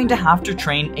 you're going to have to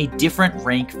train a different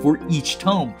rank for each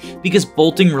tome, because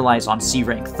Bolting relies on C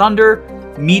rank Thunder,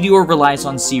 Meteor relies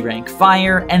on C rank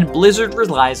Fire, and Blizzard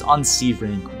relies on C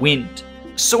rank Wind.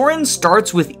 Soren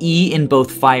starts with E in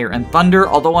both Fire and Thunder,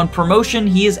 although on promotion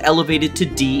he is elevated to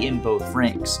D in both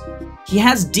ranks. He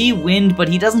has D Wind, but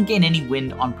he doesn't gain any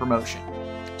Wind on promotion.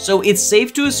 So it's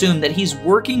safe to assume that he's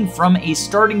working from a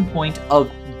starting point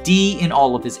of D in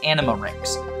all of his anima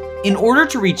ranks. In order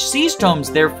to reach Siege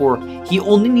Tomes, therefore, he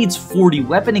only needs 40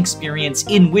 weapon experience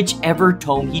in whichever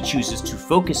tome he chooses to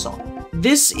focus on.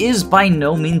 This is by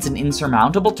no means an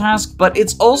insurmountable task, but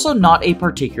it's also not a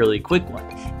particularly quick one,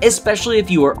 especially if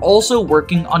you are also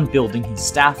working on building his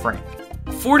staff rank.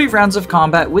 40 rounds of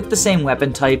combat with the same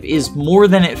weapon type is more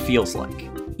than it feels like.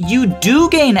 You do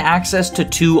gain access to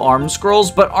 2 arm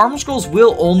scrolls, but arm scrolls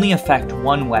will only affect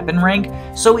 1 weapon rank,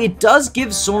 so it does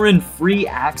give Soren free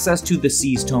access to the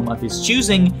Siege Tome of his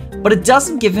choosing, but it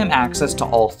doesn't give him access to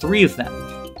all 3 of them.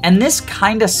 And this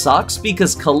kinda sucks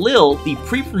because Khalil, the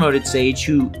pre-promoted sage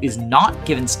who is not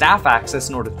given staff access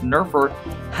in order to nerf her,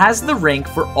 has the rank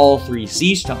for all 3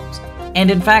 Siege Tomes.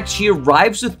 And in fact, she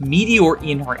arrives with Meteor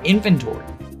in her inventory.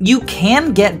 You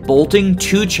can get Bolting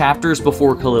 2 chapters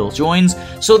before Khalil joins,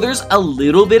 so there's a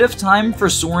little bit of time for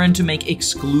Soren to make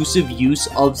exclusive use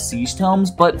of Siege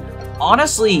Tomes, but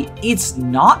honestly, it's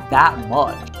not that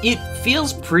much. It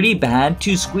feels pretty bad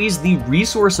to squeeze the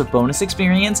resource of bonus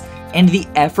experience and the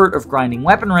effort of grinding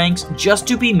weapon ranks just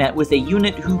to be met with a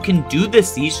unit who can do the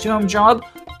Siege Tome job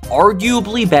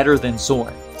arguably better than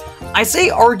Soren. I say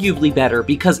arguably better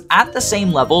because at the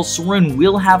same level, Soren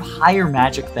will have higher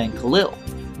magic than Khalil,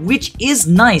 which is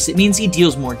nice. It means he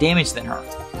deals more damage than her.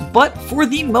 But for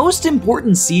the most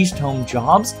important Siege Tome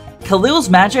jobs, Khalil's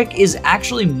magic is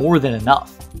actually more than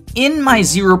enough. In my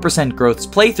 0% growths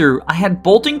playthrough, I had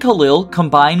Bolting Khalil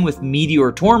combine with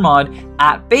Meteor Tormod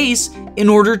at base in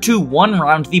order to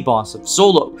one-round the boss of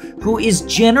Solo, who is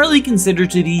generally considered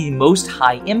to be the most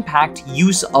high-impact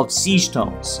use of Siege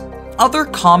Tomes. Other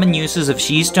common uses of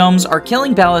Siege Tomes are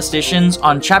killing Ballisticians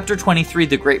on Chapter 23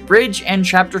 The Great Bridge and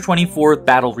Chapter 24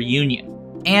 Battle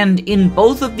Reunion. And in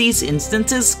both of these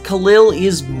instances, Khalil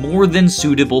is more than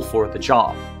suitable for the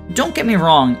job. Don't get me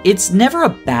wrong, it's never a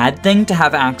bad thing to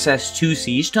have access to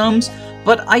Siege Tomes,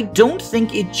 but I don't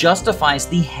think it justifies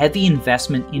the heavy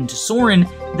investment into Soren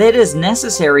that is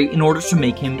necessary in order to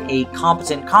make him a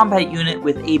competent combat unit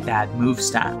with a bad move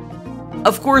stat.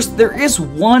 Of course, there is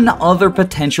one other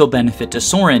potential benefit to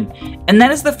Soren, and that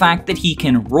is the fact that he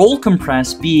can roll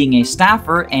compress being a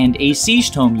staffer and a siege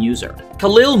tome user.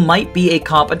 Khalil might be a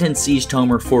competent siege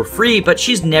tomer for free, but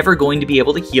she's never going to be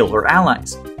able to heal her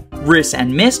allies. Riss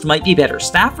and Mist might be better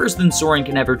staffers than Soren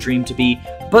can ever dream to be,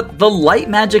 but the light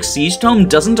magic siege tome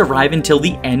doesn't arrive until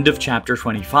the end of chapter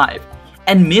 25.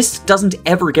 And Mist doesn't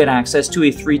ever get access to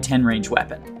a 310 range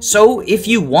weapon. So if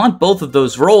you want both of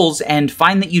those roles and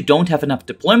find that you don't have enough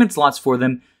deployment slots for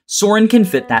them, Soren can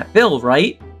fit that bill,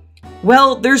 right?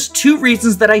 Well, there's two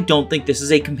reasons that I don't think this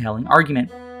is a compelling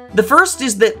argument. The first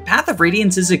is that Path of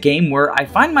Radiance is a game where I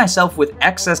find myself with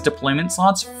excess deployment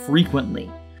slots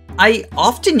frequently. I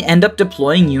often end up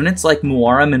deploying units like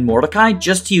Muaram and Mordecai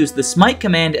just to use the Smite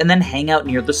command and then hang out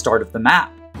near the start of the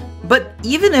map. But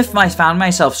even if I found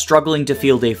myself struggling to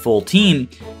field a full team,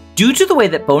 due to the way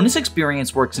that bonus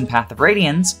experience works in Path of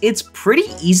Radiance, it's pretty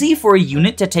easy for a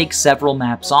unit to take several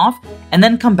maps off and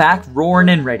then come back roaring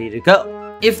and ready to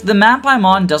go. If the map I'm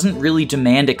on doesn't really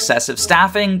demand excessive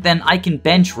staffing, then I can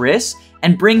bench Riss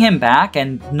and bring him back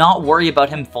and not worry about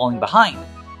him falling behind.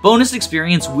 Bonus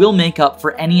experience will make up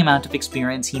for any amount of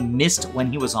experience he missed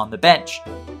when he was on the bench.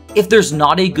 If there's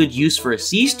not a good use for a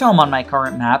siege tome on my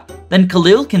current map, then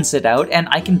Khalil can sit out and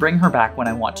I can bring her back when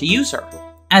I want to use her.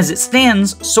 As it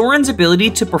stands, Soren's ability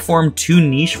to perform two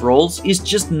niche roles is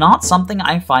just not something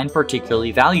I find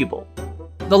particularly valuable.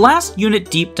 The last unit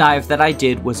deep dive that I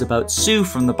did was about Sue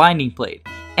from the Binding Blade,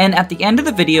 and at the end of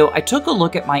the video I took a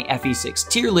look at my FE6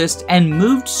 tier list and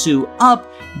moved Sue up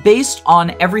based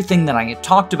on everything that I had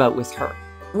talked about with her.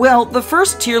 Well, the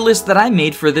first tier list that I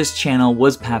made for this channel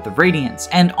was Path of Radiance,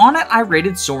 and on it I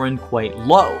rated Soren quite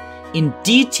low, in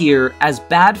D tier as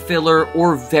bad filler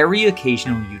or very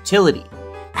occasional utility.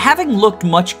 Having looked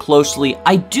much closely,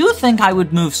 I do think I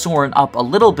would move Soren up a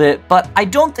little bit, but I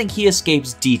don't think he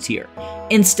escapes D tier.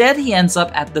 Instead, he ends up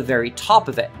at the very top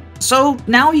of it. So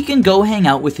now he can go hang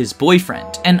out with his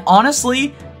boyfriend, and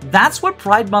honestly, that's what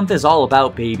Pride Month is all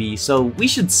about, baby, so we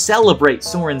should celebrate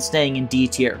Soren staying in D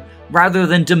tier, rather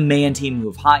than demand he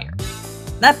move higher.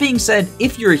 That being said,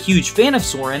 if you're a huge fan of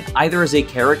Soren, either as a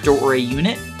character or a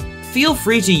unit, feel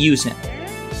free to use him.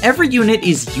 Every unit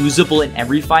is usable in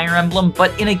every Fire Emblem,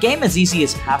 but in a game as easy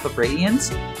as Path of Radiance,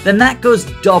 then that goes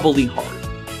doubly hard.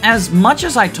 As much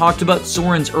as I talked about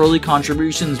Soren's early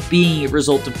contributions being a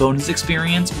result of bonus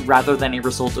experience rather than a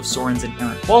result of Soren's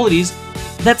inherent qualities,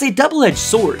 that's a double-edged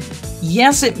sword.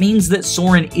 Yes, it means that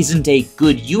Soren isn't a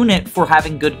good unit for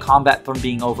having good combat from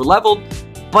being overleveled,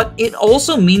 but it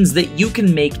also means that you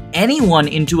can make anyone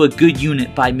into a good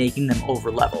unit by making them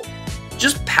overleveled.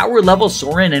 Just power level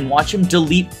Soren and watch him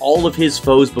delete all of his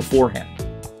foes before him.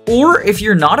 Or if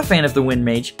you're not a fan of the Wind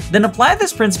Mage, then apply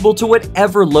this principle to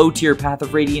whatever low tier Path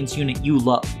of Radiance unit you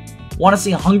love. Want to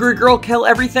see Hungry Girl kill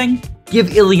everything? Give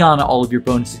Ileana all of your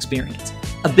bonus experience.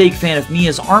 A big fan of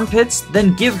Mia's armpits?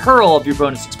 Then give her all of your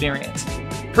bonus experience.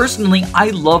 Personally, I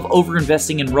love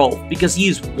overinvesting in Rolf because he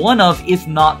is one of, if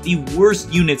not the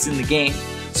worst units in the game,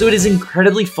 so it is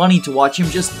incredibly funny to watch him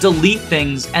just delete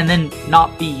things and then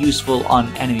not be useful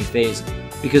on enemy phase,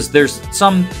 because there's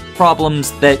some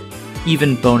problems that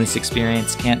even bonus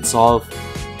experience can't solve.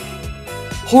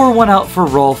 Pour one out for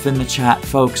Rolf in the chat,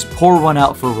 folks. Pour one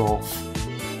out for Rolf.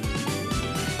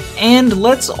 And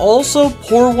let's also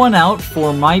pour one out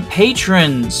for my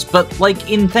patrons, but like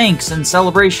in thanks and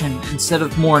celebration instead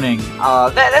of mourning.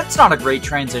 That's not a great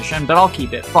transition, but I'll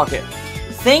keep it. Fuck it.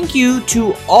 Thank you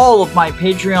to all of my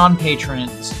Patreon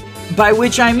patrons, by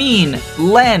which I mean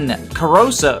Len,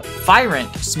 Carosa,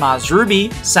 Fyrant, Smaz Ruby,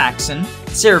 Saxon,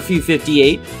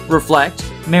 Seraphew58,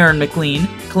 Reflect, Marin McLean,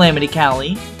 Calamity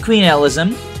Callie, Queen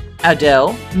Elism,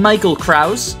 Adele, Michael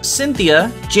Kraus,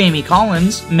 Cynthia, Jamie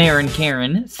Collins, Marin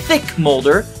Karen, Thick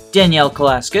Mulder, Danielle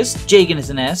Kalaskis, Jagan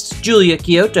is an Est, Julia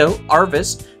Kyoto,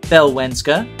 Arvis, Belle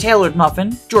Wenska, Tailored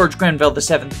Muffin, George Grenville the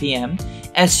 7th PM,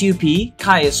 SUP,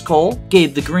 Caius Cole,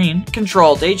 Gabe the Green,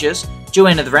 Control Aegis,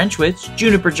 Joanna the Wrenchwitch,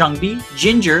 Juniper Jungby,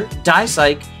 Ginger,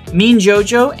 Dysike, Mean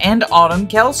Jojo, and Autumn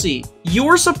Kelsey.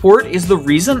 Your support is the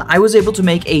reason I was able to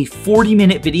make a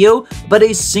 40-minute video about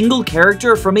a single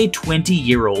character from a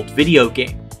 20-year-old video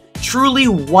game. Truly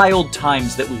wild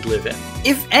times that we live in.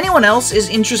 If anyone else is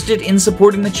interested in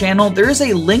supporting the channel, there is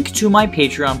a link to my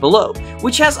Patreon below,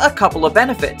 which has a couple of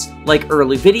benefits, like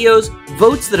early videos,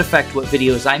 votes that affect what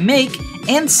videos I make,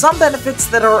 and some benefits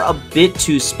that are a bit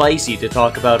too spicy to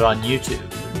talk about on YouTube.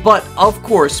 But of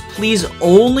course, please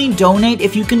only donate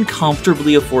if you can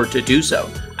comfortably afford to do so.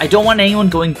 I don't want anyone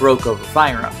going broke over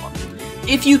Fire Emblem.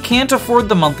 If you can't afford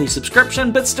the monthly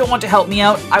subscription but still want to help me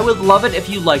out, I would love it if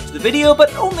you liked the video,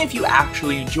 but only if you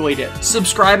actually enjoyed it.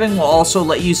 Subscribing will also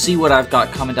let you see what I've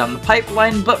got coming down the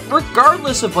pipeline, but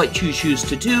regardless of what you choose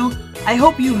to do, I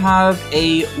hope you have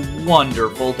a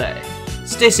wonderful day.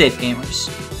 Stay safe,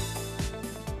 gamers.